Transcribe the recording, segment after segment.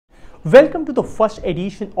Welcome to the first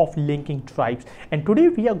edition of Linking Tribes, and today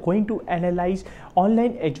we are going to analyze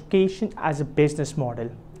online education as a business model.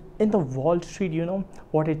 In the Wall Street,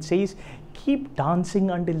 what it says, keep dancing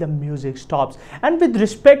until the music stops. And with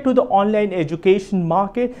respect to the online education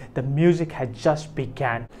market, the music has just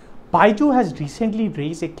begun. Baidu has recently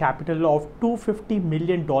raised a capital of $250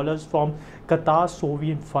 million from Qatar's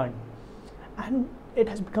sovereign fund, and it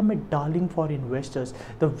has become a darling for investors.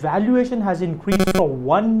 The valuation has increased from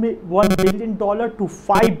 $1 billion to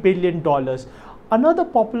 $5 billion. Another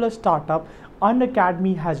popular startup,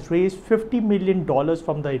 Unacademy, has raised $50 million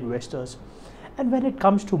from the investors. And when it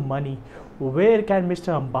comes to money, where can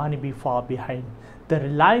Mr. Ambani be far behind? The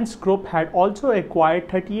Reliance Group had also acquired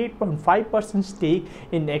 38.5% stake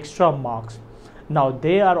in Extra Marks. Now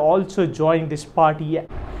they are also joining this party.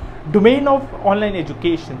 Domain of online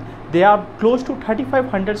education. There are close to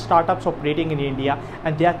 3,500 startups operating in India,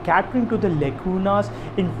 and they are catering to the lacunas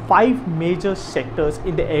in 5 major sectors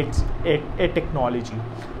in the ed technology.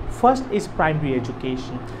 First is primary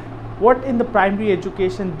education. What in the primary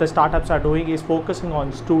education the startups are doing is focusing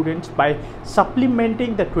on students by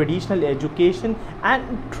supplementing the traditional education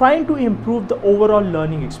and trying to improve the overall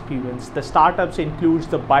learning experience. The startups includes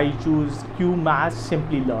the Baiju's, QMass,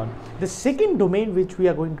 Simply Learn. The second domain which we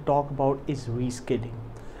are going to talk about is reskilling.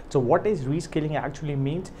 So what is reskilling actually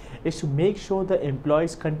means is to make sure the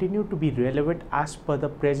employees continue to be relevant as per the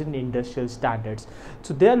present industrial standards.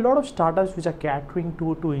 So there are a lot of startups which are catering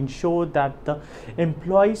to ensure that the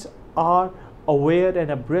employees are aware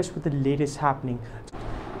and abreast with the latest happening.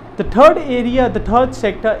 The third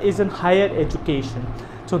sector is in higher education.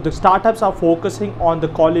 So the startups are focusing on the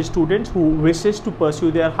college students who wishes to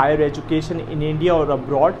pursue their higher education in India or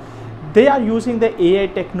abroad. They are using the AI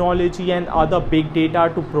technology and other big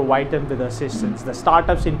data to provide them with assistance. The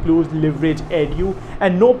startups include Leverage Edu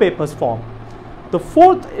and No Papers Form. The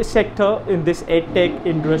fourth sector in this EdTech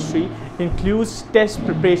industry includes test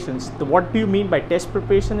preparations. What do you mean by test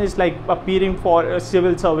preparation? Is like appearing for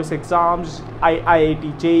civil service exams,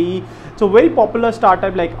 IIT, JEE. So very popular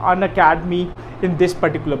startup like Unacademy in this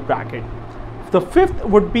particular bracket. The fifth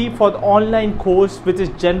would be for the online course, which is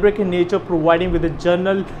generic in nature, providing with a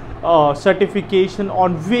journal certification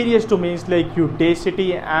on various domains like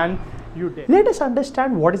Udacity and Udemy. Let us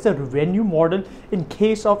understand what is the revenue model in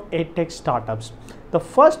case of EdTech startups. The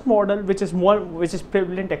first model, which is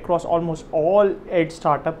prevalent across almost all ed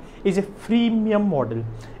startup, is a freemium model.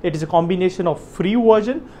 It is a combination of free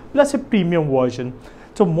version plus a premium version.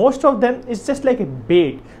 So most of them is just like a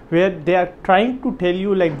bait where they are trying to tell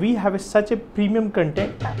you like we have such a premium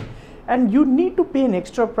content and you need to pay an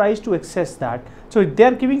extra price to access that. So they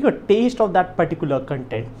are giving you a taste of that particular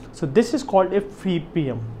content. So this is called a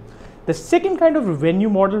freemium. The second kind of revenue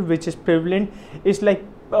model which is prevalent is like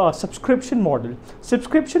subscription model.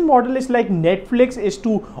 Subscription model is like Netflix is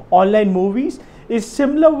to online movies. Is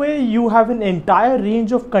similar way you have an entire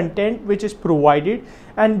range of content which is provided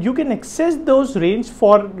and you can access those range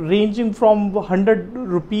for ranging from 100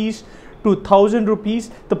 rupees to 1000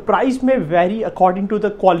 rupees. The price may vary according to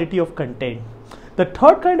the quality of content. The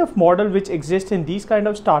third kind of model which exists in these kind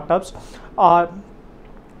of startups are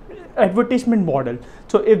advertisement model.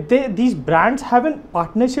 So if these brands have a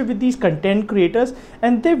partnership with these content creators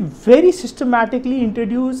and they very systematically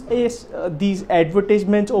introduce these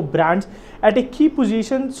advertisements or brands at a key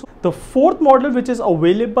position. So the fourth model which is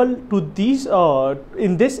available to these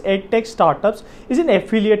in this EdTech startups is an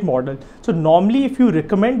affiliate model. So normally if you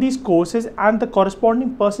recommend these courses and the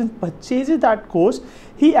corresponding person purchases that course,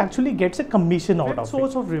 he actually gets a commission out of it.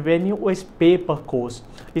 Source of revenue is pay per course.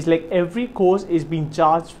 It's like every course is being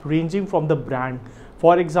charged ranging from the brand.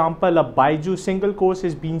 For example, a Baiju single course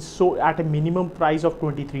is being sold at a minimum price of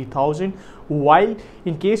 23,000, while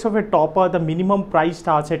in case of a topper, the minimum price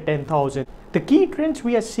starts at 10,000. The key trends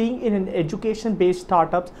we are seeing in an education-based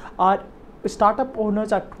startups are startup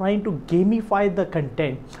owners are trying to gamify the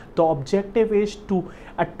content. The objective is to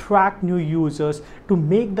attract new users, to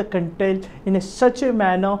make the content in such a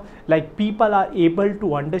manner like people are able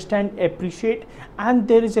to understand, appreciate, and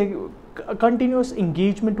there is a continuous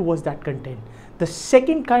engagement towards that content. The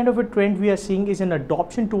second kind of a trend we are seeing is an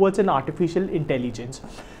adoption towards an artificial intelligence.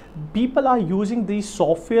 People are using these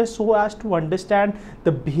software so as to understand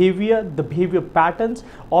the behavior patterns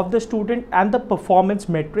of the student and the performance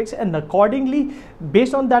metrics, and accordingly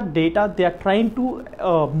based on that data they are trying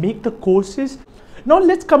to make the courses Now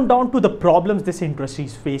let's come down to the problems this industry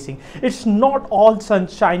is facing. It's not all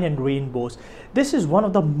sunshine and rainbows. This is one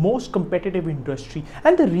of the most competitive industry,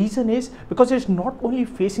 and the reason is because it's not only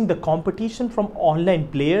facing the competition from online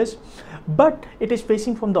players, but it is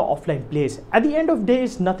facing from the offline players. At the end of the day,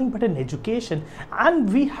 it's nothing but an education,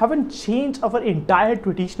 and we haven't changed our entire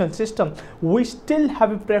traditional system. We still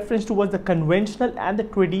have a preference towards the conventional and the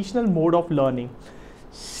traditional mode of learning.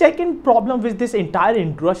 Second problem which this entire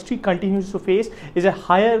industry continues to face is a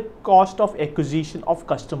higher cost of acquisition of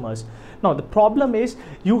customers. Now the problem is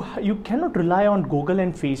you cannot rely on Google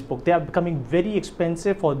and Facebook. They are becoming very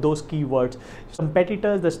expensive for those keywords.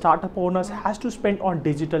 Competitors, the startup owners has to spend on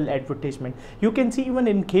digital advertisement. You can see even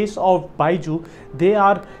in case of Baiju, they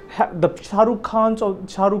are the Shah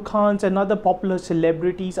Rukh Khans and other popular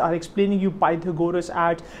celebrities are explaining you Pythagoras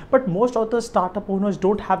ads, but most of the startup owners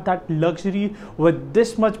don't have that luxury with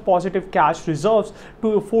this much positive cash reserves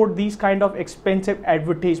to afford these kind of expensive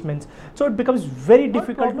advertisements. So it becomes very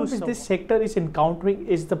difficult to this sector is encountering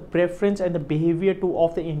is the preference and the behavior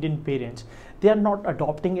of the Indian parents. They are not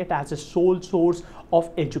adopting it as a sole source of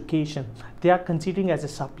education. They are considering as a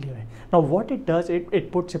supplement. Now what it does,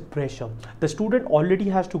 it puts a pressure. The student already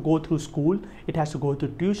has to go through school, it has to go through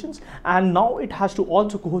tuitions, and now it has to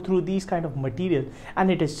also go through these kind of material,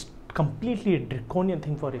 and it is completely a draconian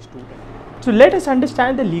thing for a student. So let us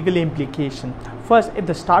understand the legal implication. First, if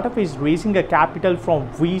the startup is raising a capital from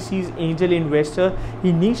VCs, angel investor,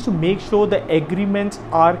 he needs to make sure the agreements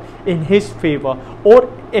are in his favor,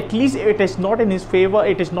 or at least if it is not in his favor,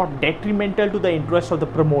 it is not detrimental to the interest of the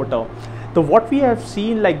promoter. What we have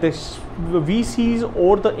seen, like the VCs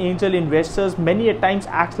or the angel investors many a times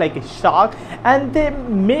acts like a shark, and they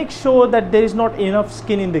make sure that there is not enough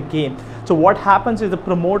skin in the game. So what happens is the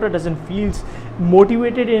promoter doesn't feel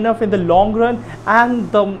motivated enough in the long run, and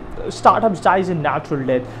the startups dies in natural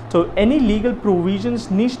death. So any legal provisions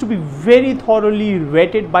needs to be very thoroughly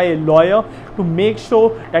vetted by a lawyer to make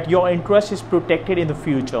sure that your interest is protected in the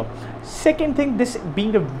future. Second thing, this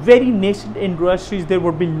being a very nascent industry, there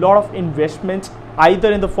would be a lot of investments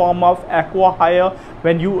either in the form of acqui-hire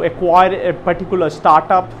when you acquire a particular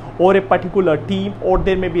startup or a particular team, or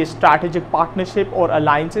there may be a strategic partnership or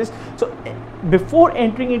alliances. So before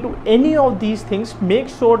entering into any of these things, make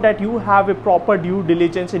sure that you have a proper due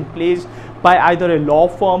diligence in place by either a law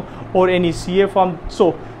firm or any CA firm,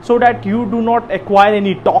 so that you do not acquire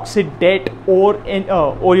any toxic debt or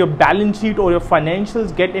your balance sheet or your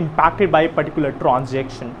financials get impacted by a particular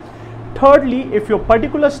transaction. Thirdly, if your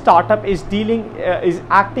particular startup is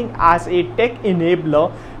acting as a tech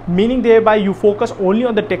enabler, meaning thereby you focus only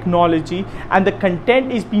on the technology and the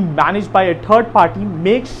content is being managed by a third party,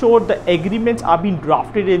 make sure the agreements are being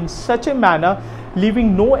drafted in such a manner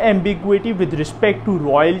leaving no ambiguity with respect to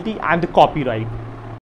royalty and the copyright.